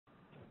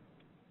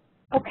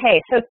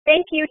Okay, so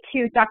thank you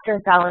to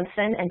Dr.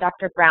 Valenson and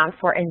Dr. Brown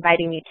for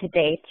inviting me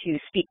today to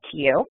speak to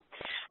you.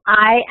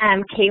 I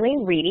am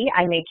Kaylene Reedy.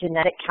 I'm a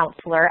genetic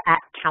counselor at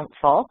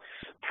Counsel.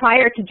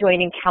 Prior to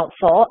joining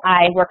Counsel,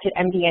 I worked at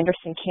MD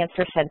Anderson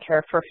Cancer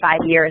Center for 5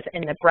 years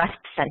in the Breast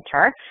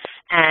Center.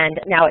 And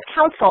now at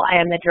Counsel, I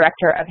am the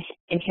Director of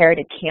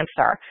Inherited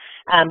Cancer.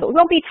 But we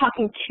won't be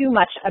talking too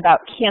much about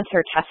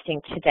cancer testing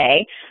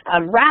today.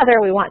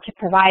 Rather, we want to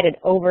provide an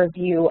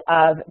overview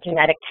of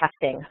genetic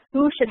testing.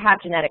 Who should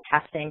have genetic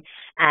testing,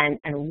 and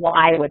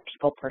why would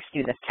people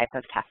pursue this type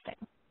of testing?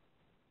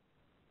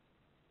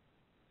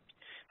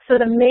 So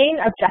the main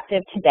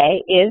objective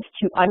today is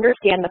to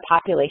understand the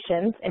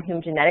populations in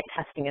whom genetic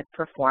testing is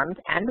performed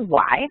and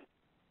why.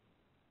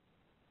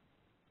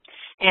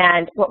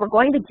 And what we're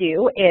going to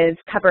do is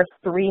cover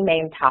 3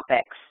 main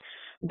topics.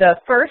 The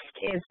first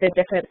is the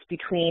difference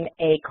between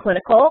a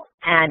clinical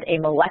and a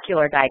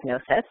molecular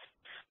diagnosis.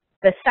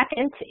 The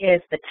second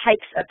is the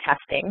types of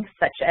testing,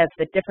 such as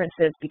the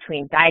differences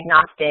between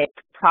diagnostic,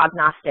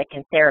 prognostic,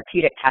 and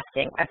therapeutic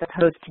testing, as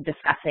opposed to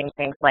discussing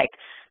things like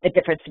the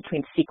difference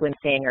between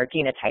sequencing or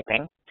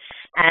genotyping.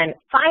 And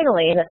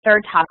finally, the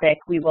third topic,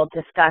 we will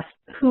discuss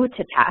who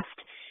to test,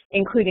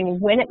 including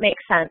when it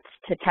makes sense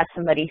to test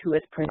somebody who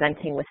is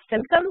presenting with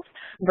symptoms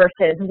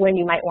versus when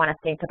you might want to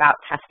think about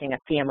testing a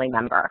family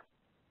member.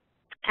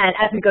 And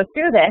as we go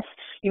through this,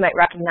 you might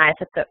recognize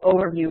that the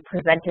overview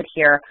presented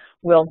here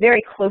will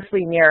very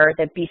closely mirror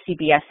the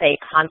BCBSA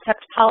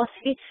concept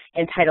policy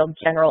entitled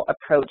General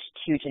Approach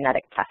to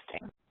Genetic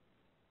Testing.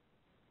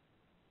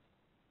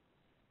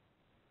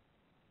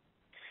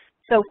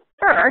 So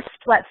first,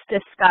 let's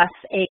discuss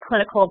a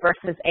clinical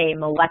versus a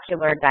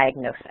molecular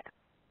diagnosis.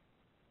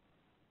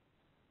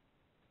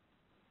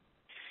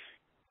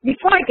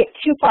 Before I get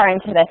too far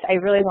into this, I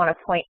really want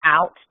to point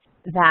out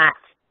that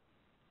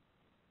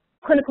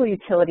clinical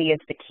utility is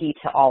the key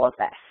to all of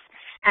this,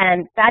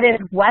 and that is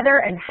whether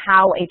and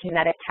how a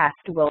genetic test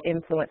will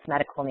influence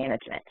medical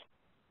management.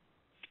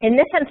 In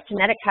this sense,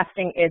 genetic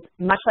testing is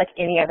much like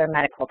any other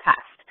medical test.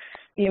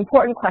 The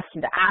important question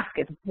to ask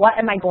is, what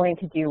am I going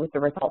to do with the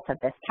results of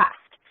this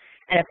test?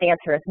 And if the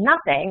answer is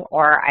nothing,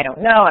 or I don't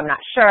know, I'm not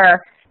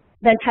sure,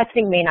 then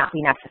testing may not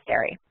be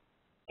necessary.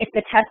 If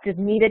the test is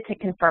needed to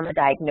confirm a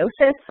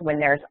diagnosis when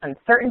there's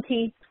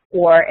uncertainty,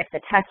 or if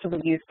the test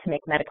will be used to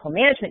make medical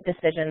management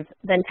decisions,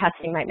 then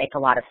testing might make a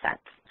lot of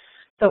sense.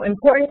 So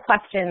important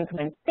questions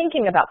when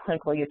thinking about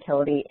clinical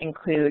utility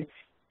include,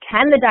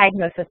 can the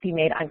diagnosis be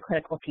made on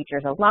clinical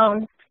features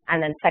alone?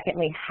 And then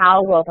secondly,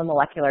 how will the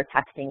molecular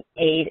testing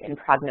aid in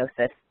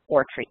prognosis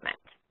or treatment?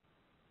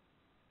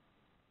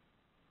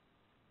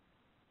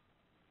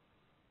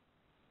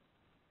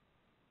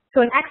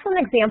 So an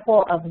excellent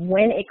example of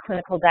when a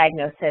clinical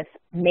diagnosis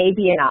may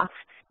be enough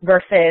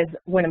versus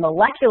when a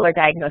molecular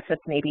diagnosis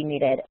may be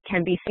needed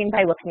can be seen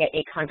by looking at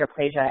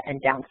achondroplasia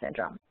and Down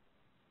syndrome.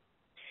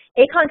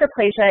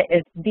 Achondroplasia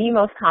is the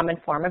most common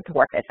form of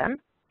dwarfism,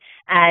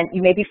 and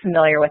you may be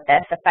familiar with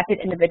this. Affected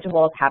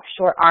individuals have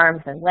short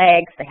arms and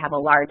legs, they have a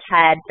large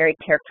head, very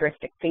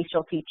characteristic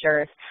facial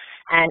features,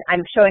 and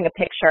I'm showing a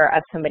picture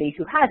of somebody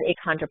who has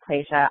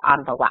achondroplasia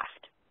on the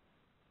left.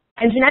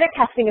 And genetic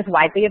testing is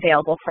widely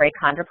available for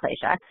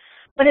achondroplasia,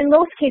 but in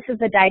most cases,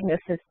 the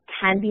diagnosis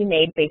can be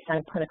made based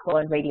on clinical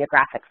and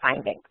radiographic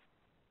findings.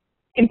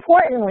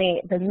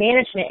 Importantly, the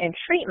management and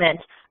treatment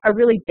are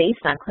really based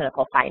on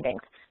clinical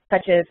findings,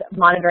 such as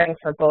monitoring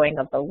for bowing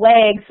of the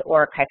legs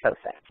or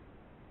kyphosis.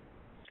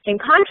 In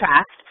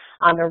contrast,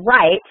 on the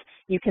right,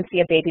 you can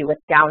see a baby with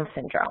Down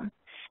syndrome.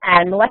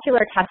 And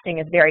molecular testing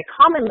is very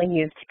commonly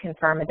used to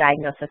confirm a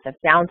diagnosis of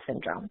Down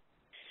syndrome.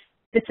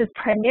 This is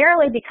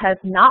primarily because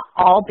not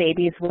all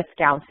babies with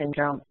Down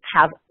syndrome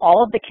have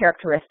all of the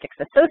characteristics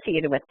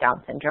associated with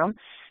Down syndrome,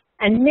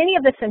 and many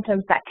of the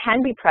symptoms that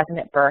can be present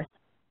at birth,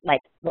 like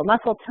low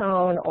muscle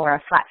tone or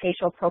a flat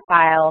facial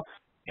profile,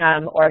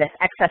 or this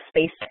excess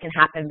space that can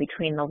happen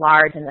between the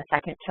large and the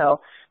second toe,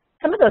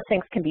 some of those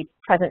things can be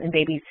present in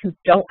babies who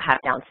don't have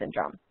Down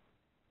syndrome.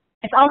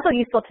 It's also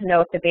useful to know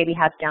if the baby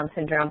has Down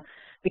syndrome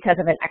because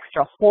of an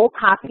extra whole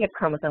copy of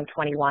chromosome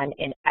 21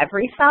 in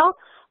every cell,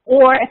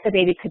 or if the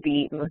baby could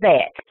be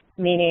mosaic,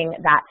 meaning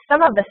that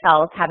some of the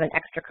cells have an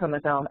extra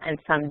chromosome and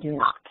some do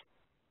not.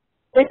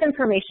 This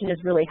information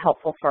is really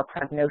helpful for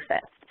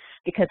prognosis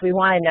because we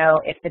want to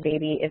know if the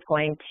baby is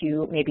going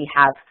to maybe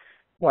have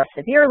more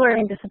severe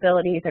learning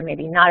disabilities or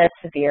maybe not as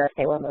severe if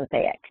they were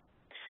mosaic.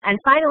 And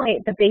finally,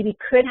 the baby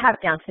could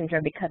have Down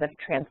syndrome because of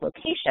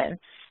translocation,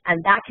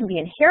 and that can be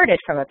inherited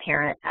from a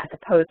parent as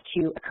opposed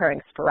to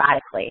occurring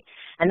sporadically.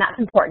 And that's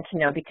important to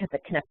know because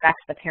it can affect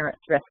the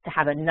parent's risk to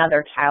have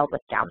another child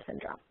with Down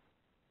syndrome.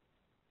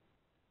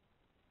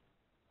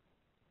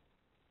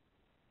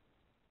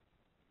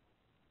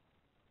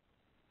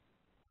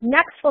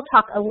 Next, we'll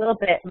talk a little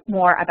bit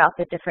more about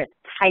the different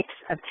types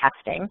of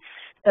testing.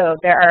 So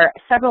there are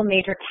several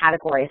major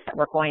categories that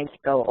we're going to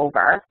go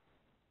over.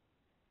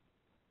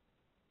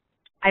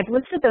 I've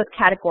listed those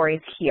categories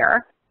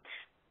here.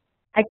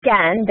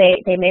 Again,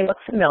 they may look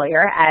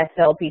familiar as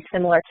they'll be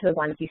similar to the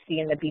ones you see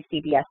in the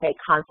BCBSA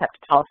concept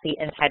policy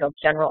entitled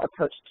General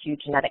Approach to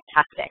Genetic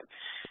Testing.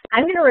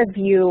 I'm going to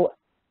review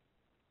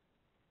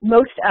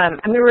I'm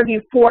going to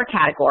review 4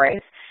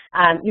 categories.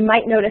 You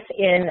might notice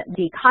in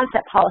the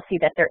concept policy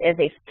that there is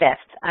a 5th,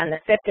 and the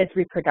 5th is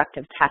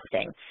reproductive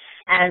testing.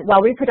 And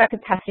while reproductive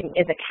testing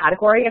is a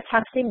category of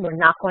testing, we're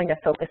not going to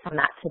focus on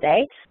that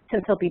today,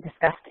 since it'll be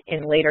discussed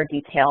in later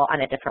detail on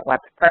a different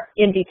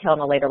in detail in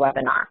a later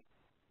webinar.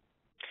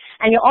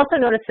 And you'll also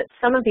notice that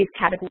some of these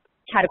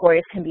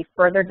categories can be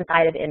further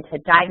divided into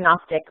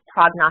diagnostic,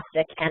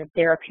 prognostic, and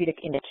therapeutic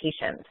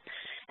indications.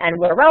 And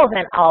where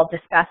relevant, I'll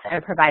discuss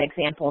and provide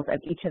examples of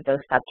each of those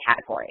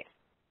subcategories.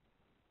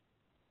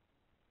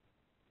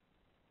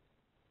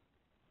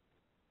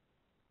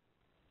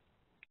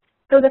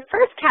 So the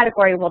first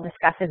category we'll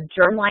discuss is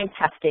germline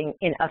testing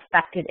in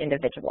affected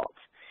individuals.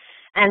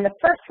 And the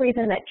first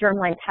reason that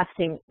germline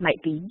testing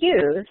might be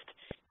used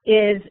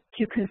is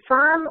to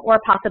confirm or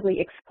possibly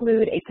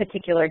exclude a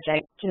particular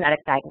genetic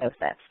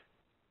diagnosis.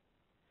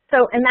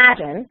 So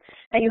imagine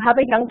that you have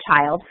a young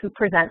child who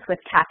presents with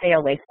cafe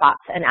au lait spots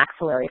and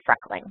axillary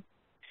freckling.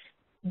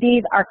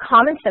 These are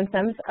common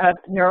symptoms of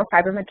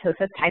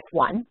neurofibromatosis type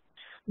 1,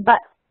 but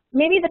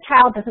maybe the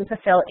child doesn't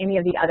fulfill any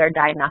of the other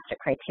diagnostic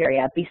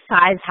criteria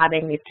besides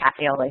having these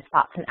cafe au lait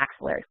spots and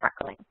axillary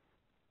freckling.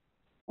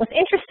 What's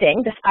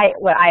interesting, despite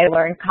what I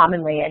learned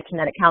commonly at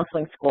genetic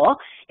counseling school,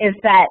 is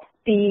that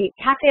the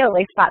cafe au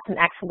lait spots and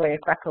axillary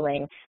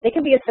freckling, they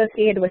can be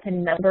associated with a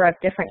number of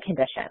different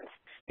conditions.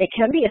 They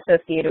can be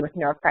associated with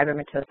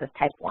neurofibromatosis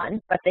type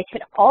 1, but they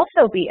could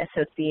also be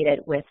associated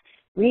with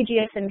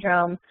Regia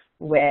syndrome,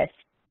 with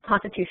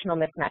constitutional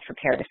mismatch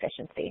repair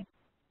deficiency,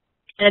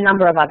 and a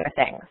number of other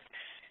things.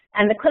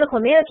 And the clinical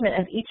management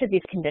of each of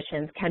these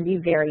conditions can be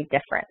very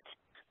different.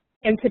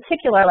 In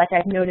particular, like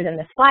I've noted in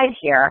the slide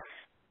here,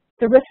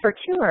 the risk for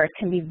tumors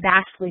can be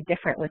vastly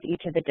different with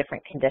each of the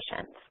different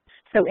conditions.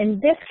 So in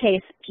this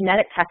case,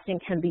 genetic testing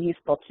can be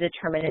useful to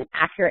determine an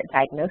accurate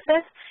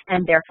diagnosis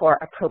and therefore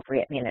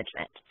appropriate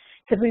management.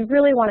 Because we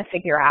really want to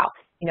figure out,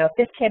 if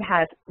this kid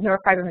has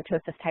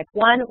neurofibromatosis type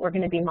 1, we're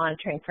going to be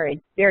monitoring for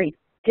a very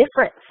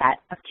different set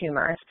of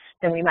tumors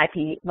than we might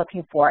be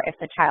looking for if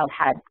the child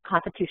had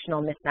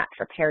constitutional mismatch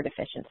repair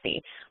deficiency,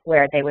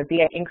 where they would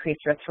be at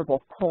increased risk for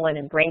both colon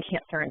and brain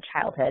cancer in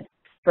childhood.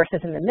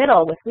 Versus in the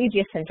middle, with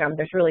Regia syndrome,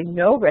 there's really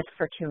no risk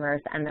for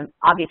tumors, and then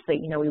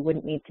obviously, we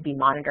wouldn't need to be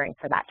monitoring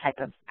for that type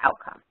of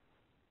outcome.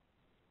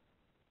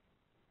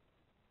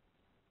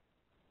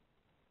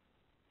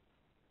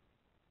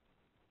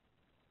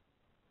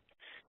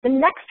 The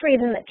next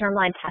reason that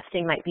germline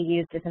testing might be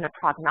used is in a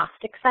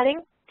prognostic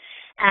setting,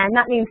 and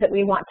that means that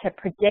we want to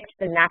predict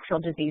the natural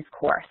disease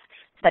course,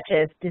 such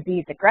as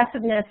disease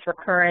aggressiveness,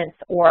 recurrence,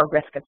 or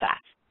risk of death.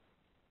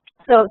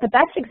 So the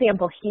best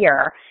example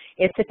here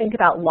is to think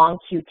about long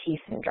QT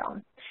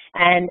syndrome.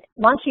 And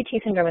long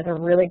QT syndrome is a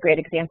really great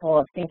example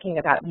of thinking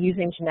about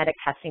using genetic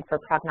testing for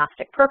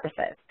prognostic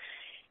purposes.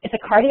 It's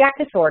a cardiac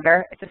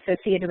disorder. It's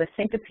associated with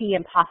syncope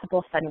and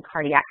possible sudden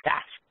cardiac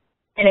death.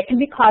 And it can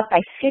be caused by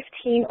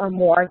 15 or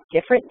more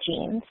different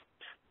genes,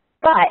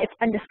 but it's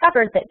been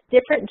discovered that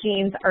different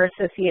genes are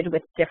associated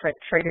with different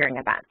triggering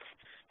events.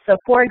 So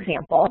for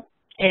example,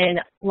 in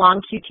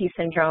long QT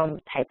syndrome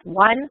type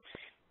 1,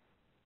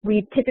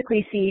 we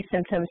typically see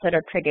symptoms that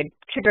are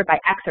triggered by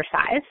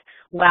exercise,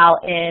 while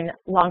in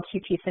long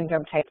QT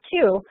syndrome type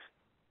 2,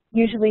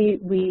 usually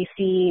we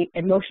see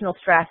emotional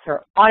stress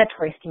or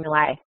auditory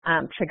stimuli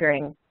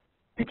triggering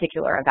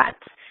particular events.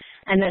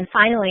 And then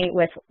finally,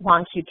 with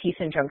long QT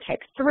syndrome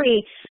type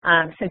 3,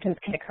 symptoms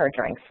can occur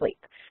during sleep.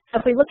 So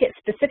if we look at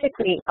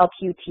specifically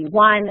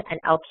LQT1 and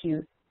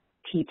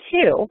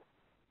LQT2,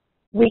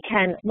 we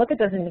can look at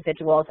those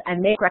individuals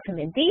and make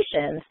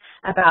recommendations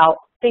about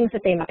things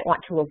that they might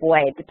want to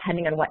avoid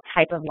depending on what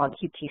type of long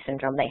QT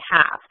syndrome they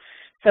have.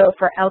 So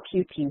for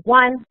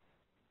LQT1,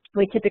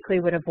 we typically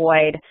would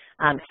avoid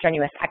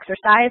strenuous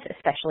exercise,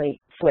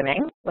 especially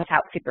swimming,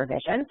 without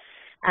supervision.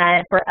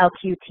 And for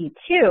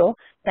LQT2,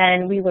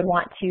 then we would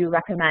want to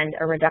recommend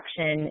a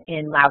reduction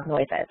in loud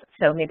noises.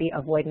 So maybe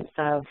avoidance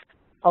of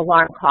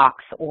alarm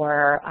clocks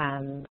or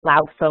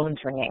loud phones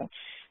ringing.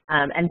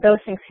 And those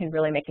things can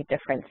really make a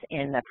difference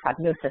in the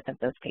prognosis of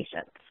those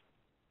patients.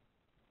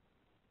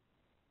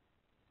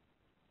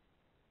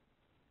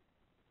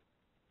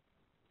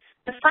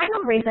 The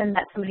final reason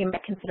that somebody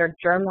might consider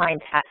germline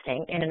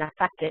testing in an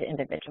affected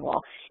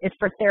individual is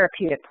for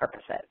therapeutic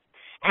purposes.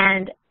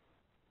 And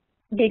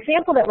the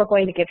example that we're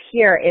going to give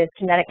here is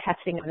genetic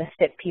testing of the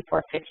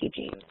CYP450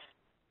 genes.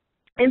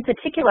 In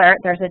particular,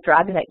 there's a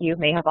drug that you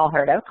may have all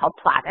heard of called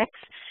Plavix,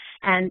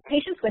 and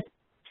patients with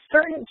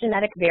certain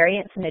genetic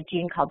variants in a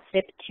gene called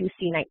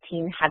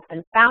CYP2C19 have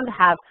been found to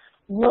have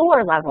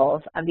lower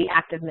levels of the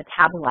active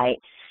metabolite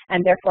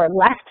and therefore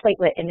less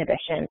platelet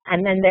inhibition,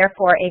 and then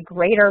therefore a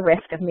greater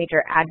risk of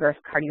major adverse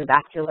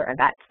cardiovascular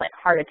events like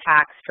heart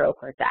attack, stroke,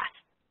 or death.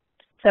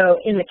 So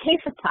in the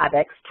case of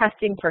Plavix,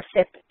 testing for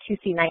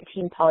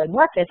CYP2C19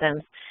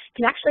 polymorphisms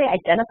can actually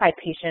identify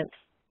patients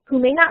who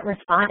may not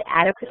respond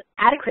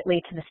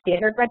adequately to the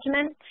standard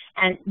regimen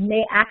and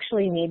may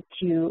actually need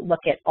to look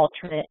at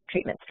alternate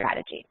treatment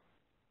strategies.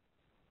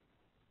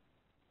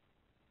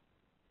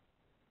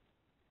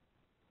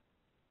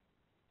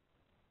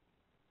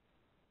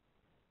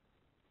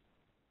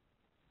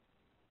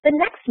 The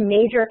next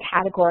major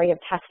category of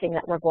testing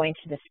that we're going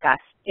to discuss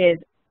is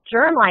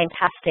germline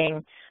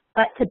testing,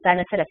 but to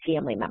benefit a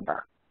family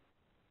member.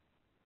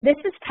 This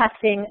is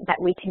testing that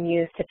we can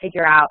use to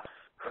figure out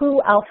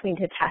who else we need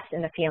to test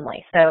in the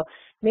family. So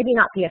maybe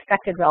not the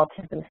affected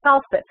relatives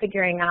themselves, but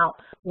figuring out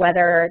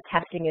whether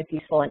testing is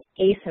useful in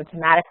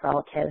asymptomatic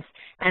relatives.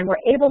 And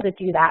we're able to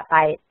do that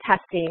by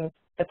testing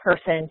the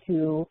person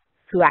who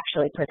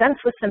actually presents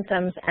with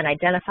symptoms and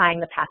identifying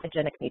the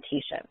pathogenic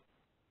mutation.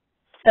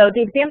 So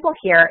the example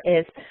here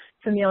is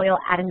familial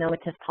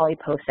adenomatous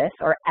polyposis,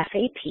 or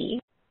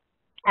FAP.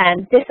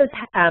 And this is,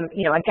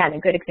 again, a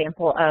good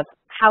example of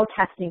how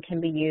testing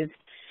can be used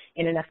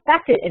in an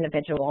affected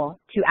individual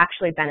to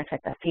actually benefit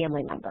the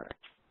family member.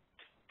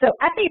 So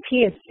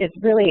FAP is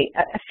really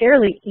a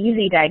fairly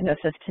easy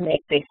diagnosis to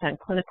make based on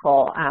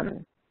clinical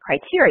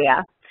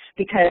criteria,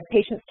 because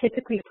patients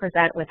typically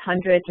present with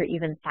hundreds or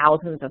even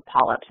thousands of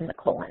polyps in the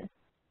colon.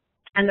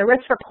 And the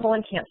risk for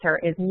colon cancer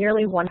is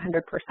nearly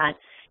 100%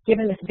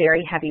 given this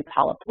very heavy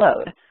polyp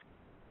load.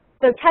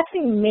 So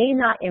testing may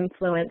not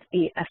influence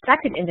the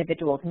affected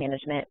individual's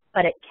management,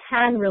 but it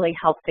can really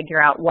help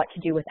figure out what to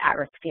do with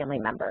at-risk family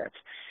members.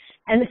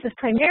 And this is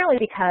primarily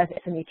because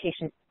if a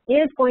mutation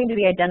is going to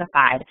be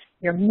identified,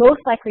 you're most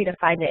likely to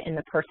find it in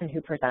the person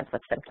who presents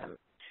with symptoms.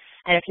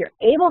 And if you're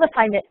able to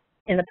find it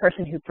in the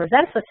person who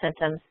presents with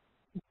symptoms,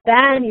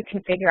 then you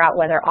can figure out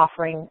whether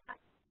offering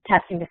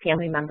testing to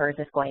family members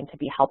is going to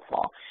be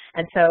helpful.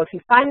 And so if you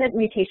find the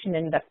mutation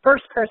in the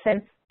first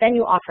person, then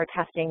you offer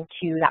testing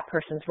to that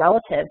person's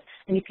relatives,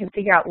 and you can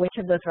figure out which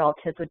of those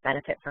relatives would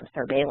benefit from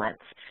surveillance.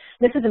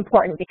 This is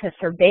important because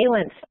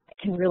surveillance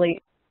can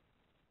really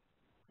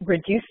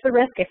reduce the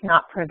risk, if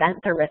not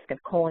prevent the risk of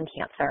colon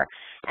cancer.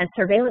 And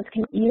surveillance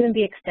can even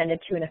be extended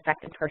to an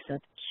affected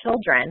person's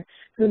children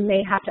who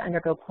may have to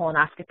undergo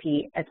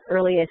colonoscopy as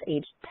early as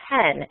age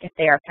 10 if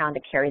they are found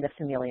to carry the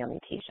familial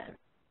mutation.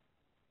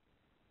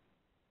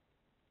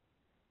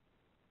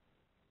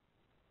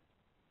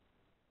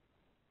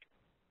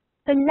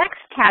 The next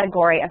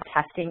category of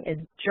testing is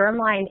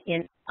germline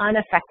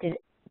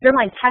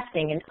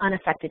testing in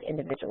unaffected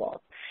individuals.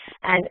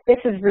 And this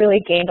has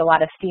really gained a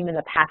lot of steam in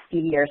the past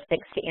few years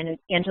thanks to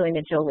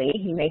Angelina Jolie.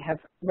 You may have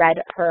read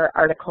her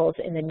articles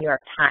in the New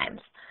York Times.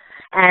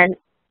 And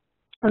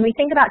when we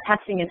think about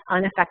testing in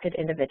unaffected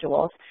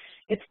individuals,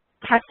 it's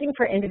testing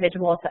for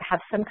individuals that have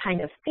some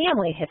kind of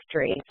family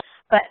history,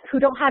 but who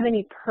don't have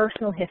any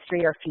personal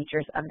history or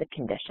features of the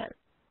condition.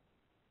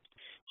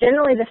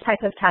 Generally, this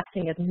type of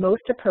testing is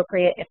most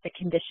appropriate if the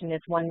condition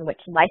is one in which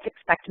life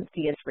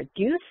expectancy is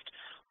reduced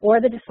or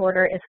the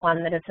disorder is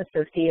one that is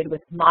associated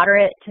with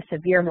moderate to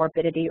severe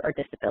morbidity or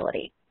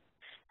disability.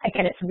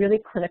 Again, it's really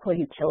clinical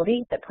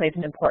utility that plays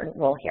an important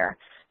role here.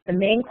 The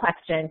main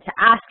question to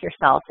ask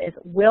yourself is,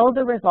 will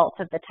the results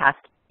of the test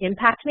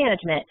impact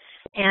management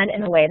and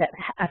in a way that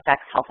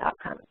affects health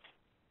outcomes?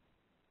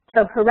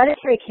 So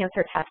hereditary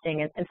cancer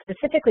testing, and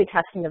specifically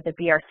testing of the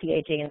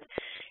BRCA genes,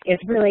 is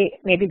really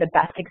maybe the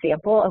best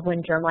example of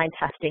when germline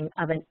testing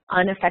of an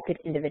unaffected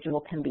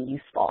individual can be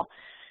useful.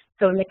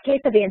 So in the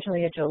case of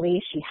Angelina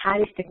Jolie, she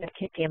had a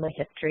significant family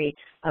history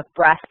of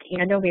breast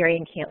and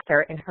ovarian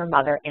cancer in her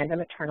mother and a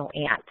maternal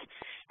aunt.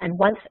 And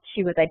once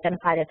she was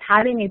identified as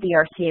having a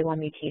BRCA1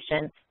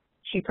 mutation,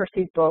 she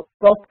pursued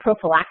both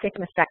prophylactic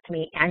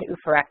mastectomy and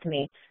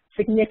oophorectomy,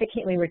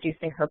 significantly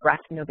reducing her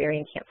breast and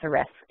ovarian cancer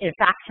risks, in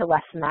fact, to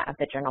less than that of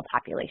the general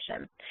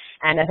population.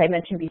 And as I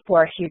mentioned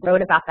before, she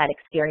wrote about that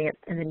experience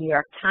in the New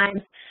York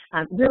Times,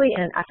 really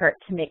in an effort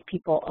to make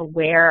people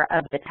aware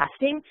of the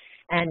testing,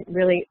 and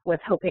really was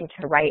hoping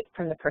to write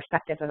from the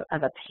perspective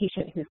of a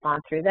patient who's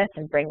gone through this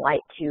and bring light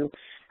to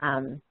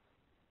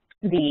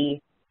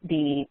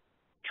the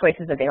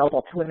choices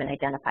available to women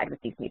identified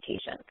with these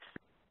mutations.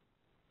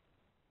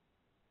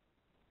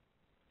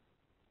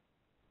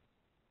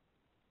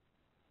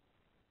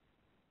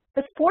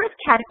 The fourth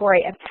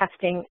category of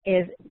testing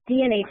is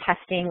DNA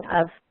testing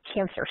of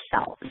cancer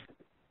cells.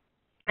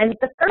 And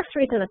the first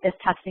reason that this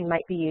testing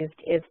might be used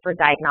is for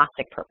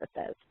diagnostic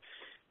purposes.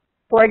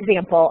 For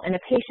example, in a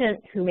patient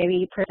who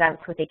maybe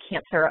presents with a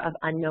cancer of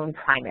unknown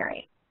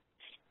primary,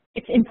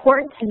 it's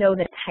important to know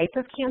the type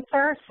of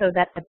cancer so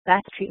that the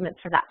best treatment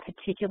for that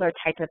particular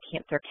type of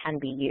cancer can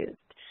be used.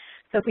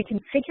 So if we can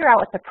figure out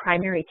what the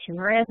primary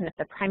tumor is, and if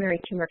the primary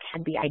tumor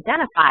can be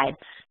identified,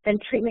 then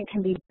treatment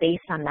can be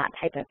based on that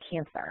type of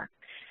cancer.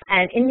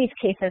 And in these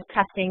cases,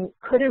 testing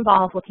could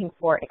involve looking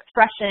for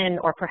expression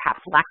or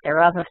perhaps lack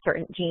thereof of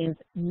certain genes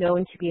known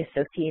to be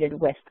associated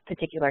with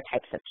particular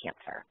types of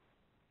cancer.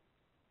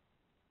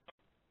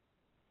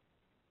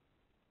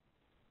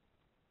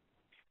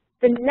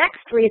 The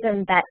next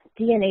reason that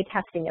DNA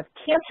testing of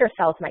cancer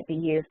cells might be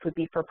used would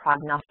be for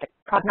prognostic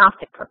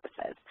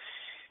purposes.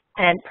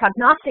 And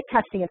prognostic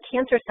testing of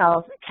cancer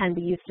cells can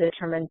be used to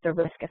determine the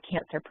risk of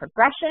cancer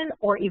progression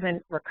or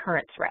even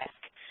recurrence risk.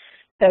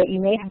 So you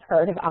may have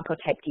heard of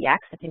Oncotype DX.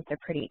 I think they're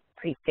pretty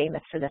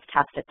famous for this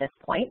test at this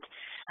point.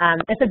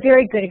 It's a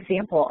very good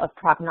example of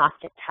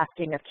prognostic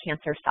testing of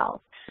cancer cells.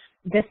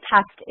 This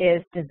test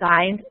is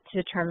designed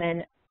to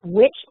determine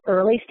which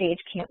early stage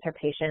cancer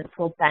patients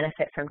will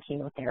benefit from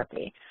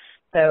chemotherapy.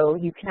 So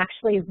you can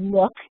actually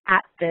look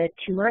at the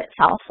tumor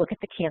itself, look at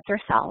the cancer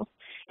cells,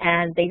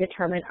 and they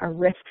determine a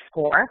risk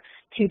score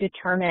to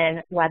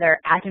determine whether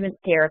adjuvant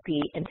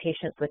therapy in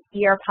patients with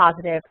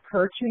ER-positive,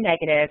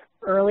 HER2-negative,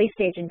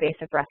 early-stage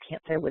invasive breast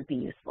cancer would be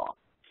useful.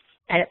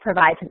 And it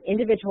provides an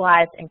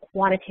individualized and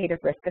quantitative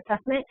risk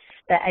assessment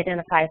that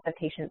identifies the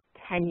patient's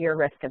 10-year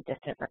risk of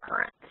distant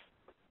recurrence.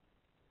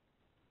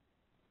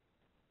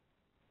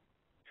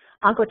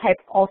 Oncotype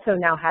also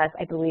now has,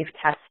 I believe,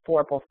 tests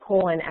for both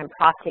colon and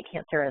prostate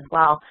cancer as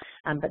well,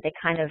 but they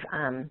kind of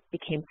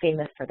became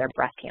famous for their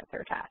breast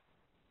cancer test.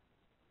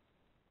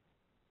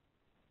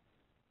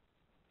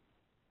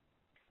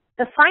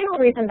 The final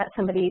reason that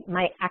somebody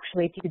might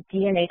actually do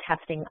DNA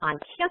testing on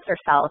cancer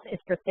cells is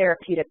for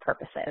therapeutic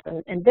purposes.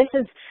 And this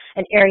is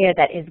an area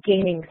that is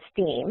gaining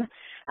steam,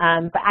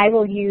 but I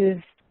will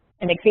use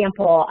an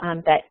example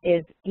that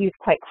is used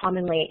quite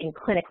commonly in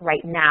clinic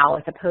right now,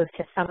 as opposed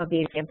to some of the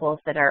examples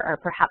that are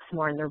perhaps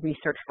more in the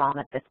research realm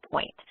at this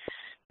point.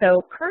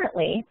 So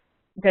currently,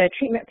 the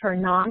treatment for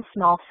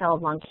non-small cell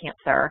lung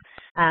cancer,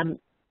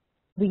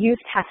 we use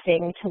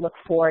testing to look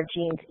for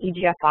genes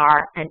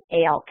EGFR and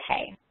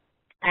ALK.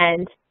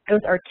 And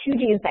those are two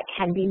genes that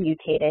can be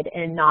mutated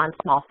in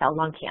non-small cell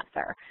lung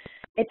cancer.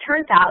 It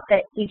turns out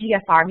that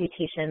EGFR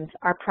mutations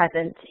are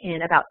present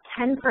in about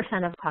 10%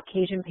 of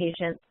Caucasian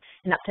patients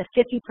and up to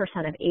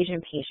 50% of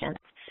Asian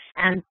patients,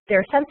 and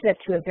they're sensitive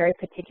to a very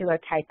particular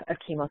type of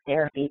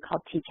chemotherapy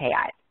called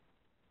TKIs.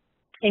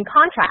 In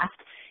contrast,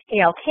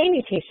 ALK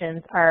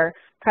mutations are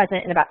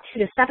present in about 2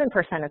 to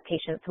 7% of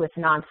patients with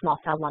non-small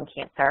cell lung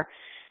cancer,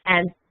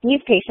 and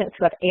these patients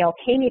who have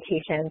ALK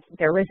mutations,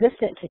 they're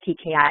resistant to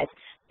TKIs.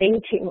 They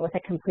need treatment with a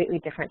completely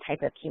different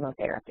type of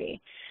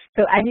chemotherapy.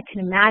 So as you can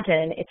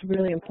imagine, it's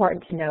really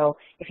important to know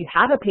if you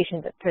have a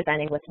patient that's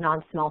presenting with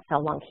non-small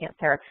cell lung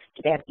cancer,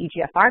 do they have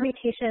EGFR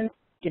mutations,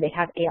 do they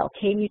have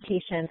ALK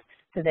mutations,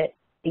 so that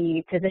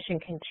the physician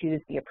can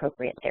choose the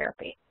appropriate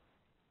therapy.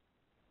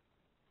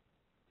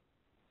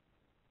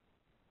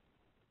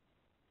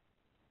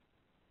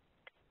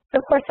 So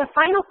of course, the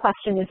final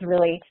question is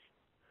really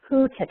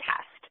who to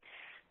test.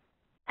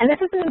 And this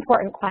is an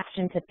important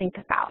question to think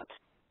about.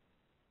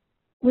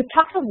 We've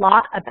talked a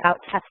lot about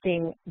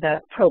testing the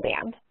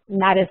proband,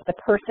 and that is the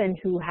person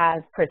who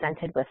has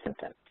presented with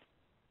symptoms.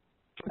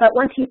 But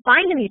once you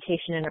find a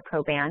mutation in a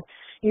proband,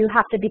 you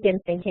have to begin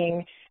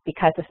thinking,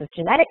 because this is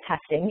genetic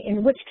testing,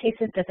 in which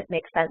cases does it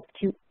make sense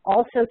to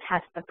also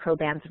test the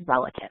proband's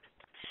relatives?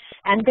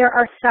 And there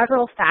are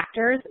several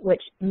factors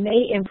which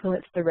may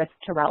influence the risk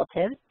to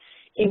relatives,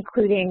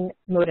 including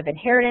mode of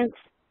inheritance,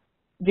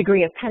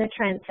 degree of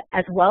penetrance,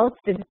 as well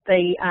as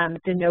the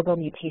de novo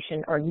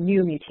mutation or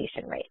new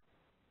mutation rate.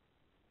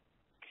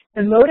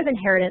 The mode of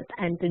inheritance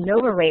and de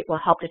novo rate will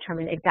help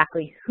determine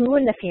exactly who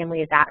in the family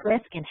is at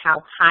risk and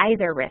how high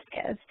their risk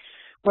is,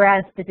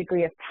 whereas the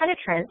degree of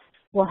penetrance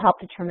will help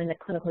determine the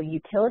clinical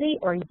utility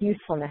or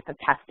usefulness of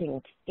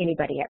testing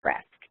anybody at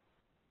risk.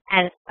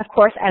 And of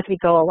course, as we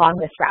go along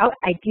this route,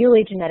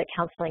 ideally genetic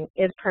counseling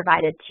is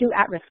provided to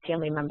at-risk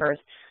family members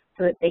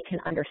so that they can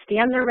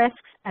understand their risks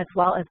as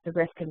well as the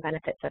risk and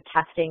benefits of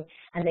testing,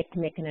 and they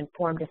can make an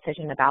informed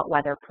decision about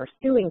whether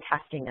pursuing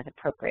testing is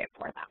appropriate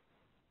for them.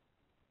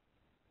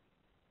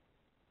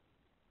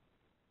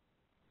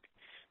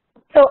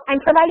 So I'm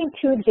providing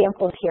two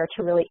examples here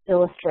to really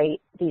illustrate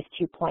these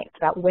 2 points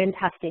about when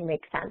testing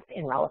makes sense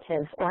in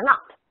relatives or not.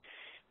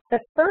 The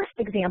first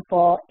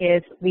example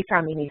is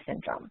Li-Fraumeni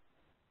syndrome.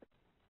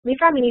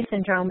 Li-Fraumeni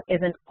syndrome is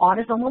an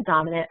autosomal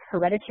dominant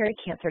hereditary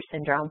cancer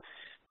syndrome.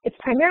 It's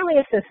primarily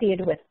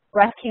associated with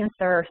breast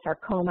cancer,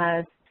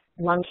 sarcomas,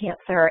 lung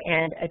cancer,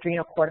 and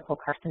adrenocortical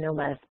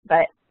carcinomas,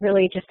 but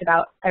really just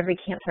about every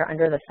cancer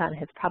under the sun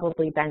has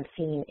probably been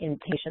seen in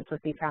patients with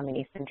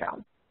Li-Fraumeni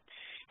syndrome.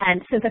 And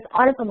since it's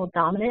autosomal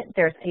dominant,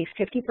 there's a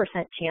 50%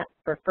 chance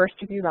for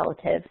first-degree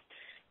relatives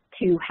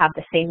to have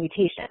the same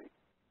mutation.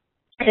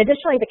 And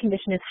additionally, the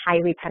condition is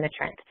highly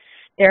penetrant.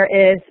 There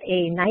is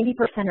a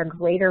 90% or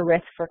greater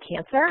risk for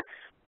cancer,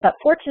 but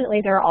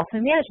fortunately, there are also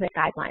management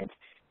guidelines.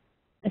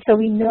 And so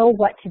we know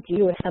what to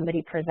do if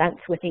somebody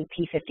presents with a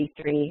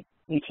P53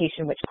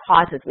 mutation which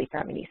causes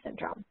Li-Fraumeni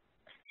syndrome.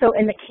 So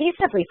in the case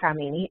of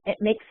Li-Fraumeni, it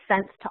makes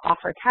sense to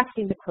offer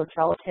testing to close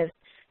relatives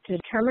to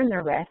determine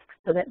their risk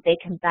so that they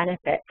can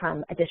benefit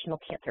from additional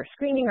cancer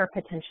screening or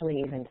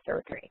potentially even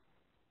surgery.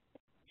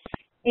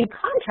 In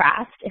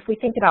contrast, if we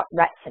think about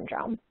Rett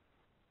syndrome,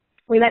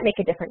 we might make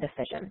a different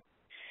decision.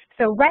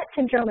 So Rett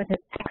syndrome is an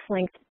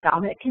X-linked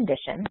dominant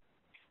condition.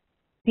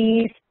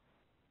 These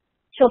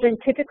children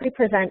typically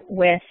present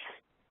with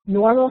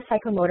normal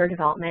psychomotor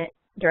development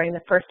during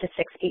the first to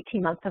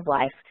 18 months of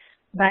life,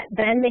 But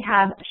then they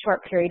have a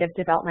short period of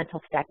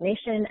developmental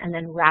stagnation and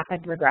then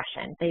rapid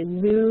regression. They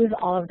lose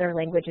all of their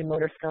language and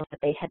motor skills that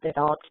they had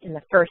developed in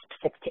the first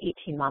 6 to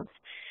 18 months,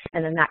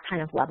 and then that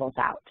kind of levels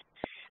out.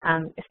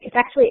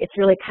 It's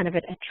really kind of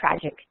a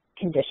tragic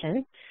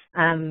condition.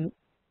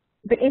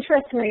 But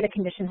interestingly, the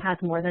condition has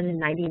more than a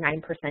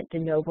 99% de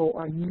novo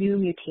or new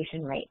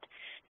mutation rate.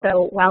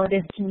 So while it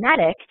is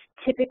genetic,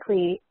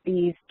 typically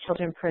these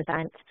children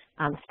present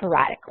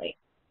sporadically.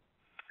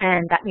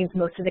 And that means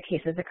most of the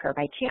cases occur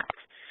by chance.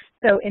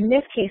 So in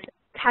this case,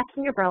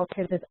 testing your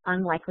relatives is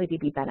unlikely to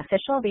be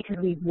beneficial because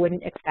we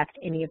wouldn't expect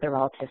any of the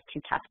relatives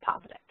to test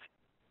positive.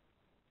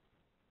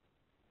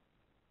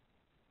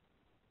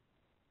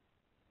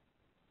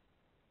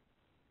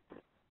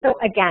 So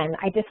again,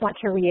 I just want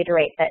to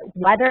reiterate that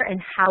whether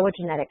and how a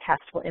genetic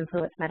test will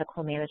influence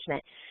medical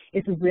management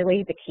is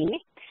really the key.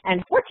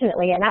 And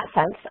fortunately, in that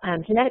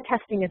sense, genetic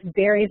testing is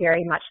very,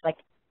 very much like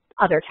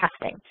other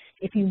testing.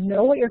 If you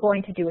know what you're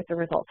going to do with the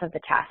results of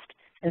the test,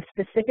 and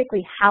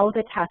specifically how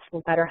the test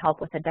will better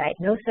help with a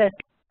diagnosis,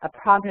 a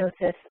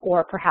prognosis,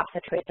 or perhaps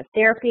a choice of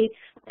therapy,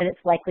 then it's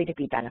likely to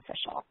be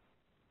beneficial.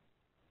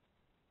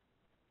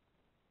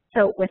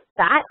 So with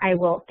that, I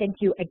will thank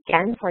you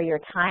again for your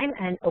time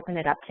and open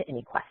it up to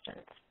any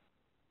questions.